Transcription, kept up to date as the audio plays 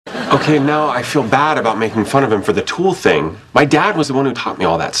Okay, now I feel bad about making fun of him for the tool thing. My dad was the one who taught me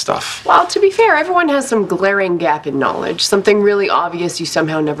all that stuff. Well, to be fair, everyone has some glaring gap in knowledge, something really obvious you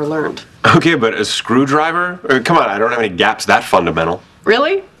somehow never learned. Okay, but a screwdriver? Come on, I don't have any gaps that fundamental.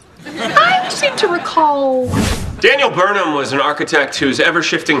 Really? I seem to recall... Daniel Burnham was an architect whose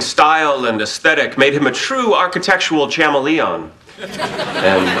ever-shifting style and aesthetic made him a true architectural chameleon.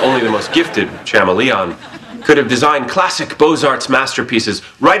 And only the most gifted chameleon could have designed classic Beaux-Arts masterpieces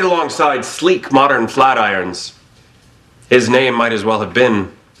right alongside sleek modern flat irons. His name might as well have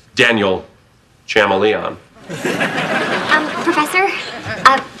been Daniel Chameleon. Professor,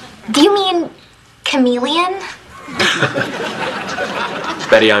 do you mean chameleon?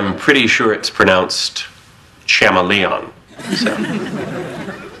 Betty, I'm pretty sure it's pronounced Chameleon. So.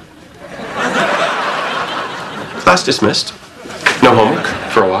 Class dismissed. No homework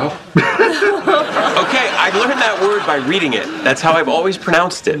for a while. Okay, I learned that word by reading it. That's how I've always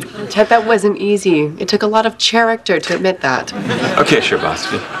pronounced it. Ted, that wasn't easy. It took a lot of character to admit that. Okay,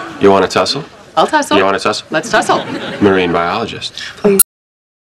 Sherbatsky. You want to tussle? I'll tussle. You want to tussle? Let's tussle. Marine biologist. Please.